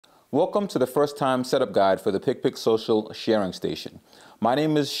Welcome to the first time setup guide for the PicPic Social sharing station. My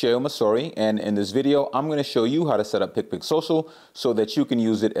name is Sheo Masori, and in this video I'm going to show you how to set up PicPic Social so that you can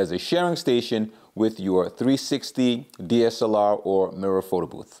use it as a sharing station with your 360 DSLR or mirror photo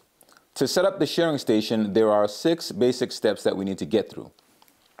booth. To set up the sharing station, there are 6 basic steps that we need to get through.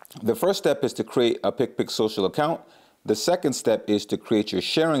 The first step is to create a PicPic Social account. The second step is to create your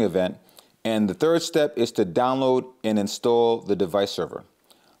sharing event. And the third step is to download and install the device server.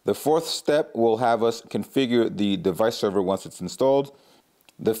 The fourth step will have us configure the device server once it's installed.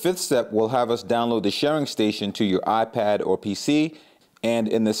 The fifth step will have us download the sharing station to your iPad or PC. And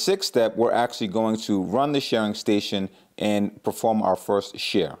in the sixth step, we're actually going to run the sharing station and perform our first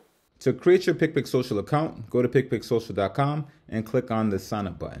share. To create your PicPic Social account, go to PicPicSocial.com and click on the sign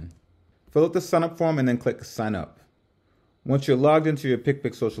up button. Fill out the sign up form and then click sign up. Once you're logged into your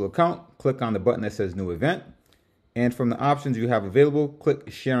PicPic Social account, click on the button that says new event. And from the options you have available,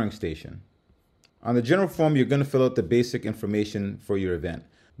 click sharing station. On the general form, you're going to fill out the basic information for your event.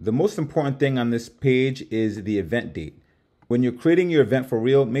 The most important thing on this page is the event date. When you're creating your event for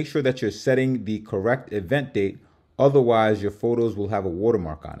real, make sure that you're setting the correct event date. Otherwise, your photos will have a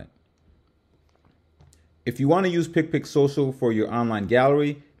watermark on it. If you want to use PicPic Social for your online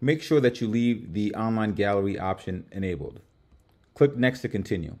gallery, make sure that you leave the online gallery option enabled. Click next to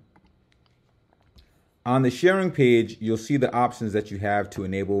continue. On the sharing page, you'll see the options that you have to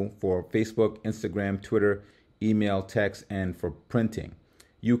enable for Facebook, Instagram, Twitter, email, text, and for printing.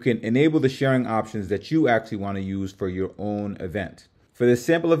 You can enable the sharing options that you actually want to use for your own event. For this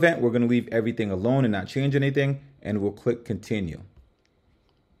sample event, we're going to leave everything alone and not change anything, and we'll click continue.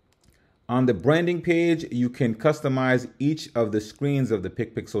 On the branding page, you can customize each of the screens of the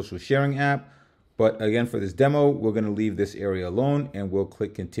PicPic Social sharing app. But again, for this demo, we're going to leave this area alone and we'll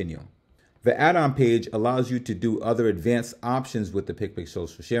click continue. The add-on page allows you to do other advanced options with the PicPic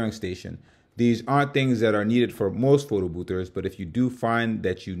Social sharing station. These aren't things that are needed for most photo boothers, but if you do find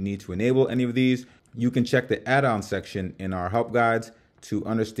that you need to enable any of these, you can check the add-on section in our help guides to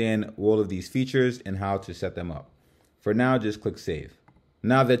understand all of these features and how to set them up. For now, just click save.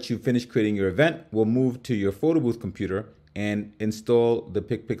 Now that you've finished creating your event, we'll move to your photo booth computer and install the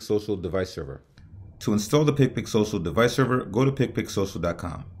PicPic Social device server. To install the PicPic Social device server, go to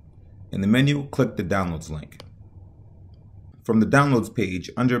PicPicSocial.com. In the menu, click the Downloads link. From the Downloads page,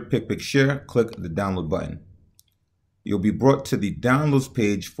 under PicPic Share, click the Download button. You'll be brought to the Downloads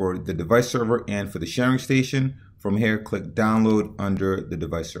page for the device server and for the sharing station. From here, click Download under the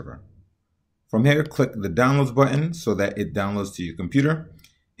device server. From here, click the Downloads button so that it downloads to your computer.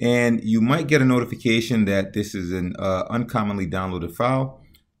 And you might get a notification that this is an uncommonly downloaded file.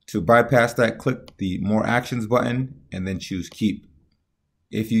 To bypass that, click the More Actions button and then choose Keep.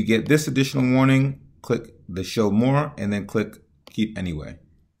 If you get this additional warning, click the Show More and then click Keep Anyway.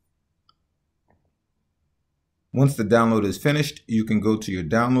 Once the download is finished, you can go to your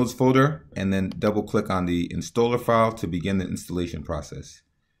Downloads folder and then double-click on the installer file to begin the installation process.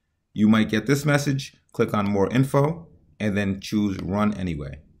 You might get this message, click on More Info, and then choose Run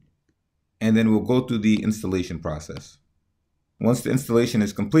Anyway. And then we'll go through the installation process. Once the installation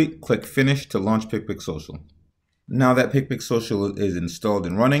is complete, click Finish to launch PicPic Social. Now that PicPic Social is installed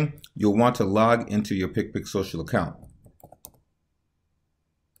and running, you'll want to log into your PicPic Social account.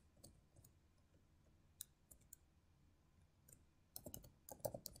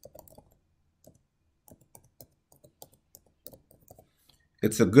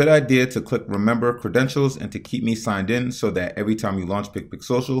 It's a good idea to click Remember Credentials and to keep me signed in so that every time you launch PicPic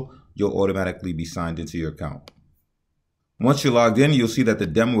Social, you'll automatically be signed into your account. Once you're logged in, you'll see that the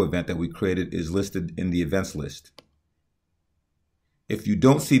demo event that we created is listed in the events list. If you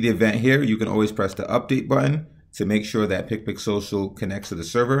don't see the event here, you can always press the Update button to make sure that PicPic Social connects to the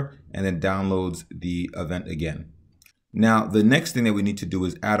server and then downloads the event again. Now, the next thing that we need to do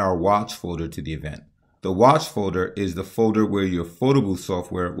is add our Watch folder to the event. The Watch folder is the folder where your photo booth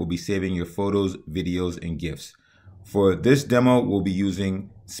software will be saving your photos, videos, and GIFs. For this demo, we'll be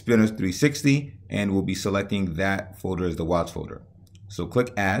using Spinner 360 and we'll be selecting that folder as the Watch folder. So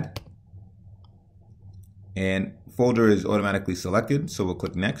click Add, and folder is automatically selected, so we'll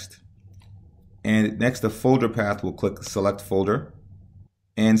click Next. And next, the folder path, we'll click Select Folder.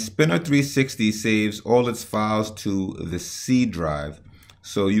 And Spinner 360 saves all its files to the C drive.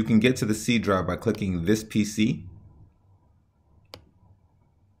 So you can get to the C drive by clicking this PC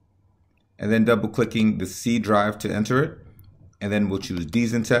and then double clicking the C drive to enter it. And then we'll choose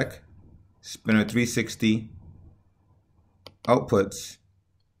Dzintek, Spinner 360, Outputs,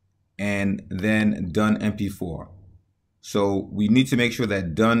 and then Done MP4. So we need to make sure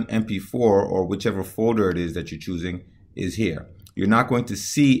that Done MP4 or whichever folder it is that you're choosing is here. You're not going to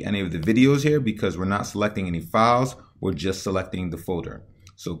see any of the videos here because we're not selecting any files. We're just selecting the folder.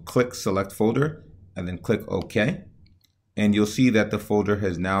 So click select folder and then click OK. And you'll see that the folder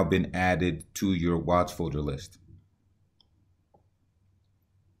has now been added to your watch folder list.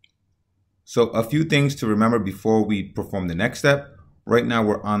 So a few things to remember before we perform the next step. Right now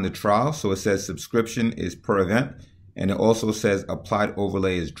we're on the trial, so it says subscription is per event, and it also says applied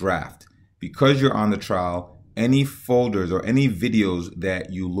overlay is draft. Because you're on the trial, any folders or any videos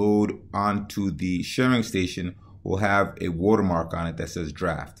that you load onto the sharing station will have a watermark on it that says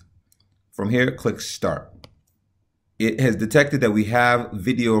draft. From here, click start. It has detected that we have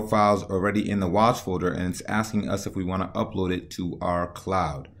video files already in the watch folder, and it's asking us if we want to upload it to our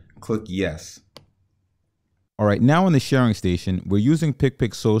cloud. Click yes. All right, now in the sharing station, we're using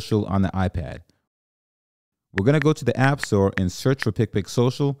PicPic Social on the iPad. We're going to go to the App Store and search for PicPic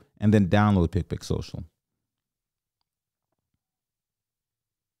Social and then download PicPic Social.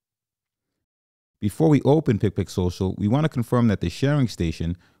 Before we open PicPic Social, we want to confirm that the sharing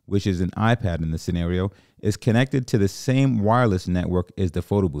station, which is an iPad in this scenario, is connected to the same wireless network as the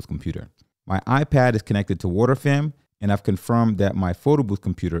photo booth computer. My iPad is connected to WaterFam, and I've confirmed that my photo booth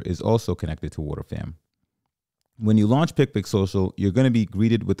computer is also connected to WaterFam. When you launch PicPic Social, you're going to be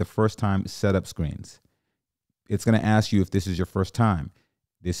greeted with the first time setup screens. It's going to ask you if this is your first time.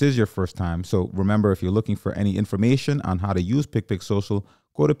 This is your first time, so remember, if you're looking for any information on how to use PicPic Social,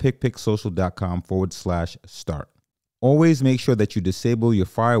 go to picpicsocial.com/start. Always make sure that you disable your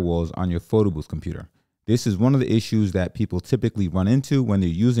firewalls on your photo booth computer. This is one of the issues that people typically run into when they're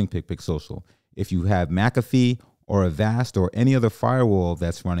using PicPic Social. If you have McAfee or Avast or any other firewall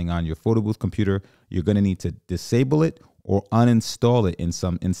that's running on your photo booth computer, you're going to need to disable it or uninstall it in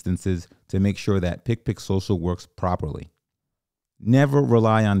some instances to make sure that PicPic Social works properly. Never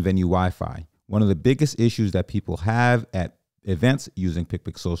rely on venue Wi-Fi. One of the biggest issues that people have at events using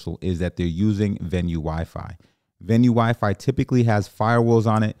PicPic Social is that they're using venue Wi-Fi. Venue Wi-Fi typically has firewalls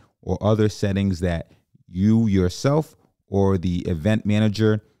on it or other settings that you yourself or the event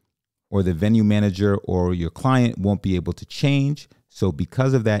manager or the venue manager or your client won't be able to change. So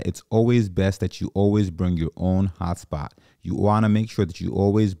because of that, it's always best that you always bring your own hotspot. You want to make sure that you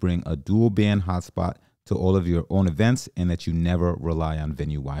always bring a dual band hotspot to all of your own events and that you never rely on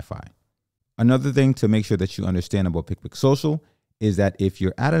venue Wi-Fi. Another thing to make sure that you understand about PicPic Social is that if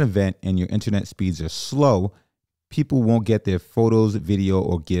you're at an event and your internet speeds are slow, people won't get their photos, video,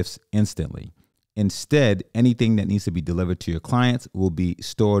 or GIFs instantly. Instead, anything that needs to be delivered to your clients will be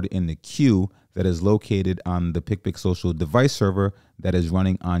stored in the queue that is located on the PicPic Social device server that is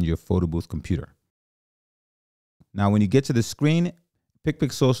running on your photo booth computer. Now, when you get to the screen,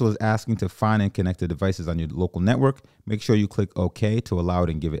 PicPic Social is asking to find and connect the devices on your local network. Make sure you click OK to allow it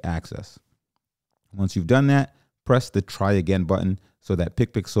and give it access. Once you've done that, press the Try Again button so that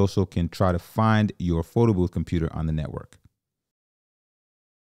PicPic Social can try to find your photo booth computer on the network.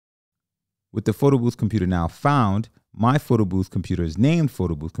 With the photo booth computer now found, my photo booth computer is named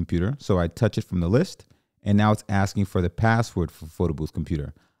photo booth computer, so I touch it from the list, and now it's asking for the password for photo booth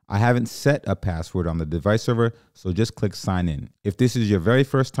computer. I haven't set a password on the device server, so just click sign in. If this is your very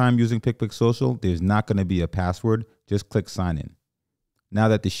first time using PicPic Social, there's not going to be a password, just click sign in. Now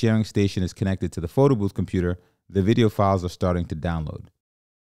that the sharing station is connected to the photo booth computer, the video files are starting to download.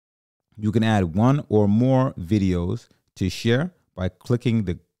 You can add one or more videos to share by clicking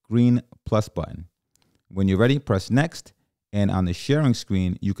the green plus button. When you're ready, press next, and on the sharing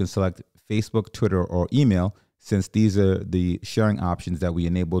screen, you can select Facebook, Twitter, or email, since these are the sharing options that we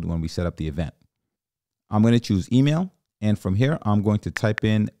enabled when we set up the event. I'm going to choose email, and from here, I'm going to type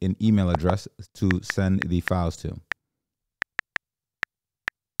in an email address to send the files to.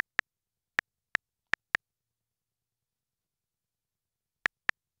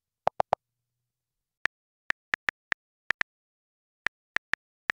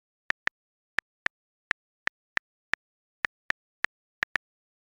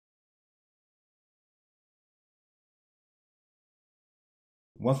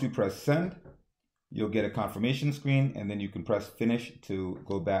 Once we press send, you'll get a confirmation screen, and then you can press finish to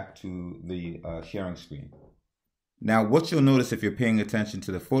go back to the sharing screen. Now, what you'll notice if you're paying attention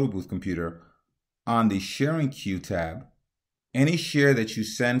to the photo booth computer, on the sharing queue tab, any share that you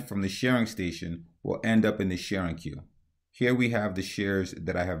send from the sharing station will end up in the sharing queue. Here we have the shares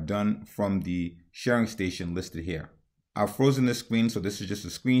that I have done from the sharing station listed here. I've frozen this screen, so this is just a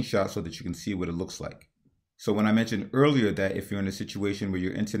screenshot so that you can see what it looks like. So when I mentioned earlier that if you're in a situation where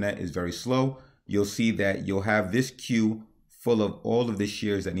your internet is very slow, you'll see that you'll have this queue full of all of the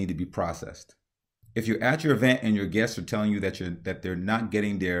shares that need to be processed. If you're at your event and your guests are telling you that they're not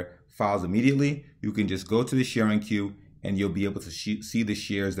getting their files immediately, you can just go to the sharing queue and you'll be able to see the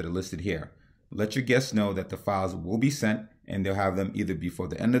shares that are listed here. Let your guests know that the files will be sent, and they'll have them either before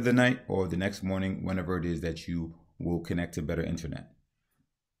the end of the night or the next morning, whenever it is that you will connect to better internet.